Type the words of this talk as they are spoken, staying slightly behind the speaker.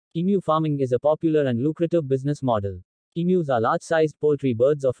Emu farming is a popular and lucrative business model. Emus are large-sized poultry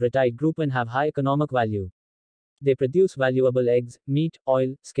birds of ratite group and have high economic value. They produce valuable eggs, meat,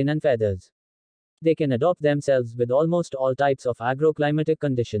 oil, skin and feathers. They can adapt themselves with almost all types of agro-climatic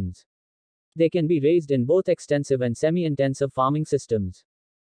conditions. They can be raised in both extensive and semi-intensive farming systems.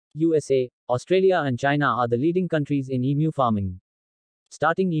 USA, Australia and China are the leading countries in emu farming.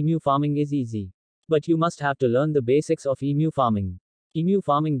 Starting emu farming is easy. But you must have to learn the basics of emu farming. Emu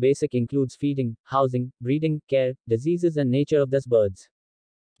farming basic includes feeding, housing, breeding, care, diseases and nature of these birds.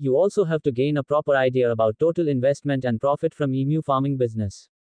 You also have to gain a proper idea about total investment and profit from emu farming business.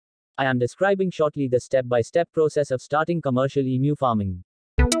 I am describing shortly the step-by-step process of starting commercial emu farming.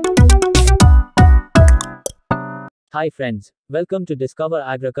 Hi friends, welcome to Discover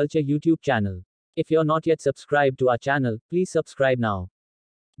Agriculture YouTube channel. If you're not yet subscribed to our channel, please subscribe now.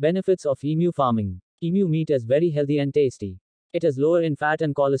 Benefits of emu farming. Emu meat is very healthy and tasty. It is lower in fat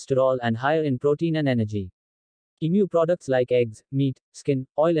and cholesterol and higher in protein and energy. Emu products like eggs, meat, skin,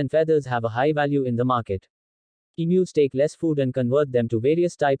 oil and feathers have a high value in the market. Emus take less food and convert them to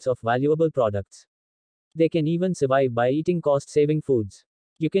various types of valuable products. They can even survive by eating cost-saving foods.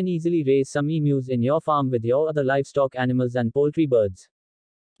 You can easily raise some emus in your farm with your other livestock animals and poultry birds.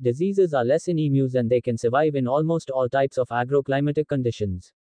 Diseases are less in emus and they can survive in almost all types of agro-climatic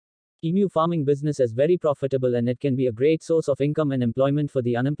conditions. Emu farming business is very profitable and it can be a great source of income and employment for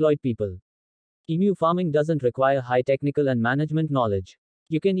the unemployed people. Emu farming doesn't require high technical and management knowledge.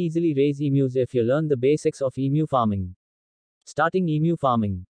 You can easily raise emus if you learn the basics of emu farming. Starting emu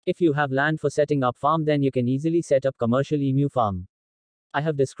farming. If you have land for setting up farm, then you can easily set up commercial emu farm. I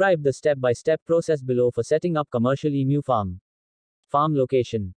have described the step-by-step process below for setting up commercial emu farm. Farm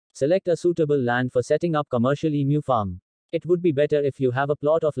location. Select a suitable land for setting up commercial emu farm. It would be better if you have a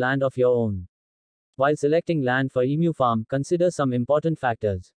plot of land of your own. While selecting land for emu farm, consider some important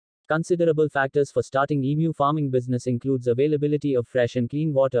factors. Considerable factors for starting emu farming business includes availability of fresh and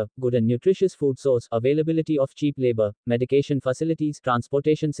clean water, good and nutritious food source, availability of cheap labor, medication facilities,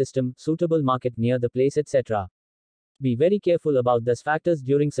 transportation system, suitable market near the place, etc. Be very careful about these factors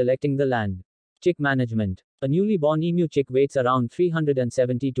during selecting the land. Chick management. A newly born emu chick weighs around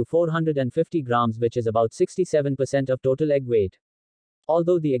 370 to 450 grams, which is about 67% of total egg weight.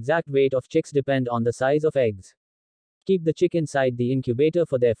 Although the exact weight of chicks depend on the size of eggs. Keep the chick inside the incubator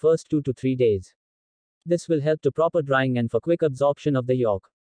for their first 2 to 3 days. This will help to proper drying and for quick absorption of the yolk.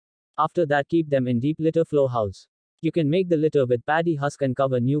 After that, keep them in deep litter flow house. You can make the litter with paddy husk and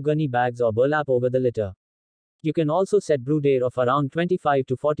cover new gunny bags or burlap over the litter. You can also set brood air of around 25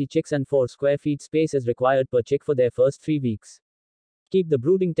 to 40 chicks and 4 square feet space is required per chick for their first 3 weeks. Keep the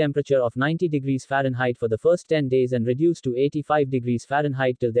brooding temperature of 90 degrees Fahrenheit for the first 10 days and reduce to 85 degrees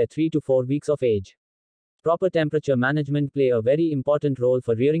Fahrenheit till their 3 to 4 weeks of age. Proper temperature management play a very important role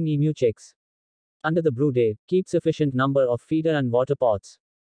for rearing emu chicks. Under the brood air, keep sufficient number of feeder and water pots.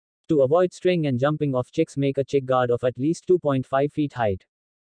 To avoid straying and jumping of chicks, make a chick guard of at least 2.5 feet height.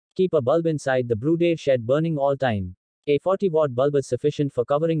 Keep a bulb inside the brood air shed burning all time. A 40-watt bulb is sufficient for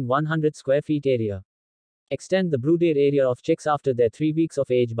covering 100 square feet area. Extend the brood air area of chicks after their 3 weeks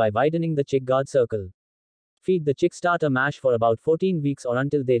of age by widening the chick guard circle. Feed the chick starter mash for about 14 weeks or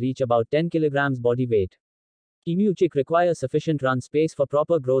until they reach about 10 kilograms body weight. Emu chick require sufficient run space for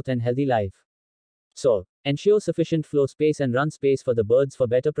proper growth and healthy life. So, ensure sufficient flow space and run space for the birds for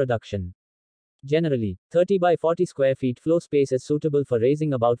better production. Generally, 30 by 40 square feet flow space is suitable for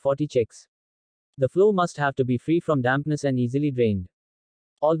raising about 40 chicks. The flow must have to be free from dampness and easily drained.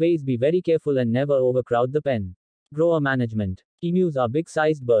 Always be very careful and never overcrowd the pen. Grower management. Emus are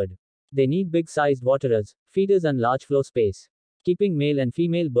big-sized bird. They need big-sized waterers, feeders and large flow space. Keeping male and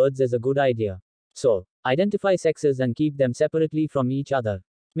female birds is a good idea. So, identify sexes and keep them separately from each other.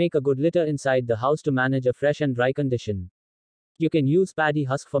 Make a good litter inside the house to manage a fresh and dry condition. You can use paddy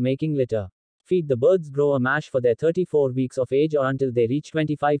husk for making litter. Feed the birds grower mash for their 34 weeks of age or until they reach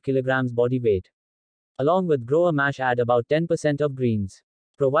 25 kilograms body weight. Along with grower mash, add about 10% of greens.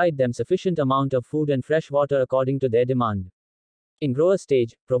 Provide them sufficient amount of food and fresh water according to their demand. In grower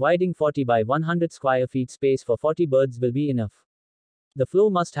stage, providing 40 by 100 square feet space for 40 birds will be enough. The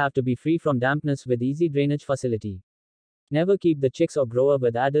flow must have to be free from dampness with easy drainage facility. Never keep the chicks or grower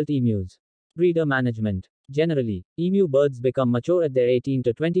with adult emus. Breeder management. Generally, emu birds become mature at their 18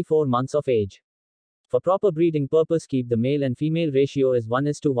 to 24 months of age. For proper breeding purpose, keep the male and female ratio as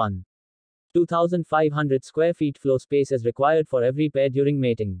 1:1. 2,500 square feet flow space is required for every pair during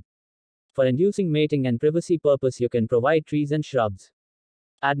mating. For inducing mating and privacy purpose, you can provide trees and shrubs.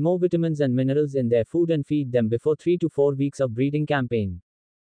 Add more vitamins and minerals in their food and feed them before 3 to 4 weeks of breeding campaign.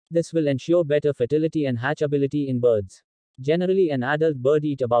 This will ensure better fertility and hatchability in birds. Generally, an adult bird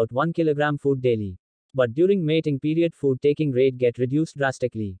eat about 1 kilogram food daily. But during mating period, food taking rate get reduced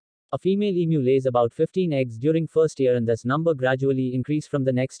drastically. A female emu lays about 15 eggs during first year and this number gradually increase from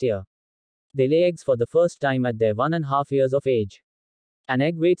the next year. They lay eggs for the first time at their 1.5 years of age. An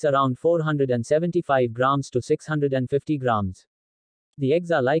egg weighs around 475 grams to 650 grams. The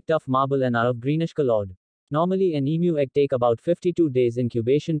eggs are like tough marble and are of greenish colored. Normally an emu egg take about 52 days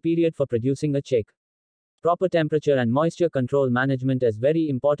incubation period for producing a chick. Proper temperature and moisture control management is very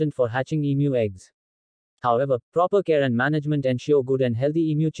important for hatching emu eggs. However, proper care and management ensure good and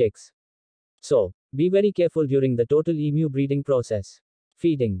healthy emu chicks. So, be very careful during the total emu breeding process.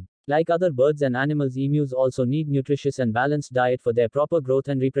 Feeding. Like other birds and animals, emus also need nutritious and balanced diet for their proper growth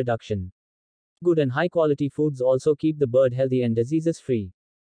and reproduction. Good and high quality foods also keep the bird healthy and diseases free.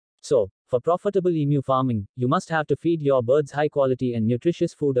 So, for profitable emu farming, you must have to feed your birds high quality and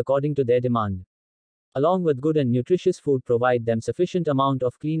nutritious food according to their demand. Along with good and nutritious food, provide them sufficient amount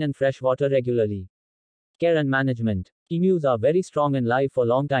of clean and fresh water regularly. Care and management. Emus are very strong and live for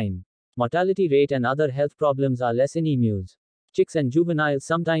long time. Mortality rate and other health problems are less in emus. Chicks and juveniles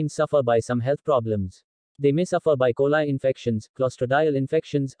sometimes suffer by some health problems. They may suffer by coli infections, clostridial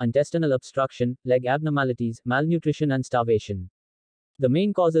infections, intestinal obstruction, leg abnormalities, malnutrition and starvation. The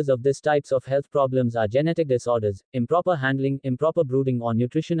main causes of these types of health problems are genetic disorders, improper handling, improper brooding or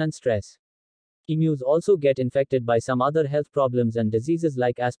nutrition and stress. Emus also get infected by some other health problems and diseases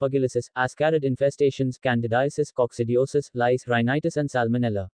like aspergillosis, ascarid infestations, candidiasis, coccidiosis, lice, rhinitis and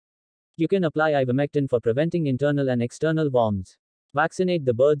salmonella. You can apply ivermectin for preventing internal and external worms. Vaccinate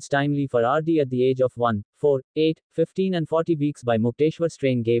the birds timely for RD at the age of 1, 4, 8, 15 and 40 weeks by Mukteshwar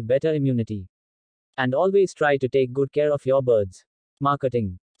strain gave better immunity. And always try to take good care of your birds.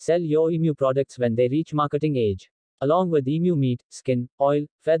 Marketing. Sell your emu products when they reach marketing age. Along with emu meat, skin, oil,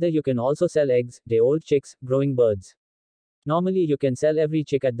 feather, you can also sell eggs, day-old chicks, growing birds. Normally you can sell every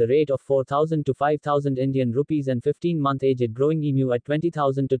chick at the rate of 4,000 to 5,000 Indian rupees and 15-month aged growing emu at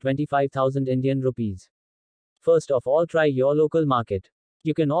 20,000 to 25,000 Indian rupees. First of all, try your local market.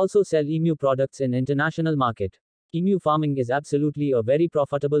 You can also sell emu products in international market. Emu farming is absolutely a very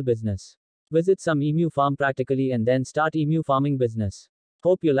profitable business. Visit some emu farm practically and then start emu farming business.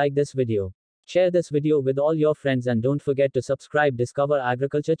 Hope you like this video. Share this video with all your friends and don't forget to subscribe Discover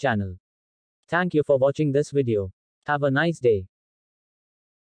Agriculture channel. Thank you for watching this video. Have a nice day.